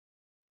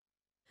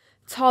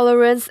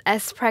Tolerance,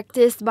 as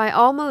practiced by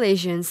all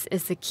Malaysians,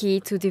 is the key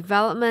to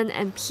development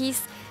and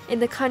peace in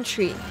the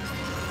country.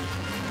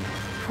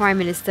 Prime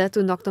Minister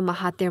Tun Dr.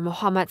 Mahathir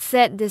Mohamad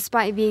said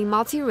despite being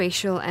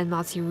multiracial and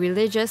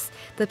multi-religious,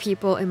 the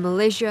people in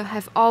Malaysia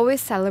have always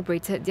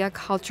celebrated their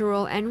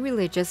cultural and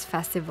religious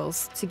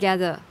festivals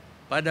together.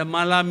 Pada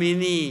malam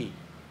ini,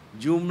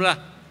 jumlah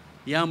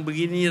yang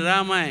begini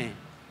ramai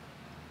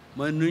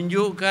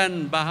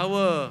menunjukkan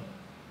bahawa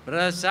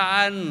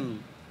perasaan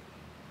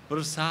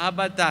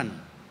persahabatan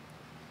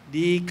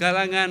di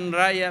kalangan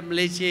rakyat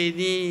Malaysia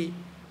ini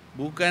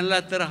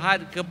bukanlah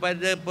terhad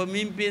kepada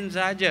pemimpin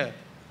sahaja,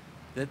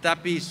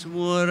 tetapi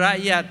semua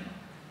rakyat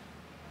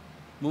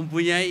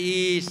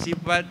mempunyai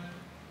sifat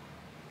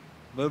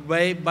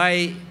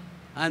berbaik-baik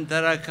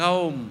antara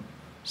kaum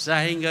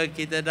sehingga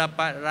kita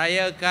dapat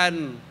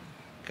rayakan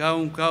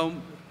kaum-kaum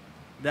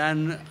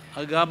dan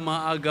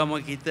agama-agama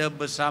kita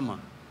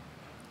bersama.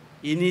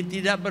 Ini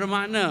tidak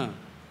bermakna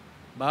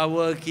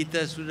bahawa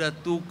kita sudah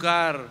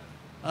tukar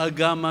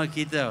agama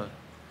kita.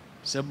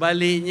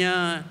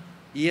 Sebaliknya,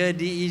 ia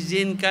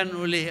diizinkan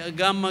oleh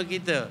agama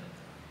kita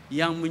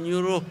yang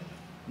menyuruh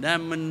dan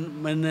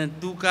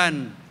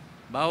menentukan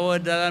bahawa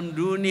dalam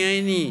dunia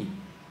ini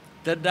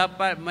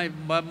terdapat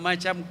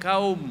macam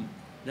kaum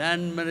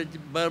dan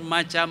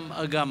bermacam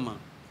agama.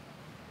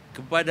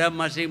 Kepada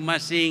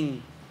masing-masing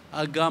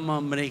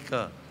agama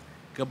mereka,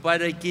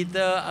 kepada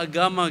kita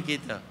agama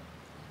kita.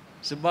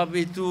 Sebab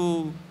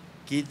itu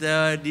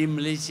kita di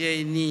Malaysia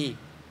ini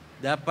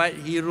dapat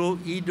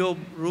hidup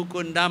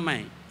rukun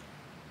damai,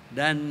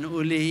 dan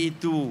oleh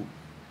itu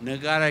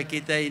negara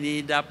kita ini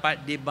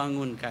dapat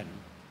dibangunkan.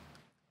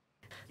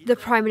 The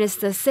Prime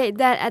Minister said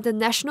that at the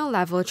national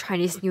level,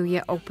 Chinese New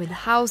Year Open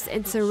House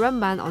in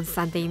Seremban on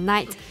Sunday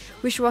night,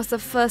 which was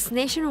the first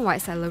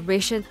nationwide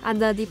celebration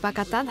under the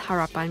Pakatan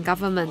Harapan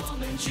government.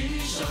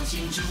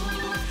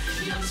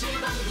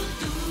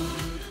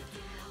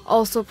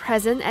 Also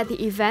present at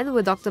the event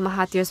were Dr.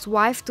 Mahathir's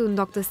wife, Tun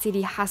Dr.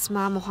 Siti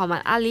Hasma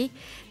Muhammad Ali,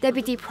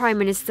 Deputy Prime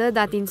Minister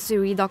Datin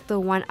Seri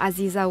Dr. Wan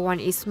Aziza Wan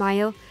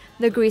Ismail,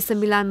 Negeri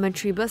Sembilan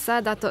Menteri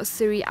Besar Datuk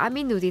Seri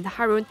Aminuddin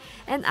Harun,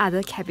 and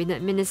other cabinet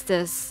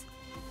ministers.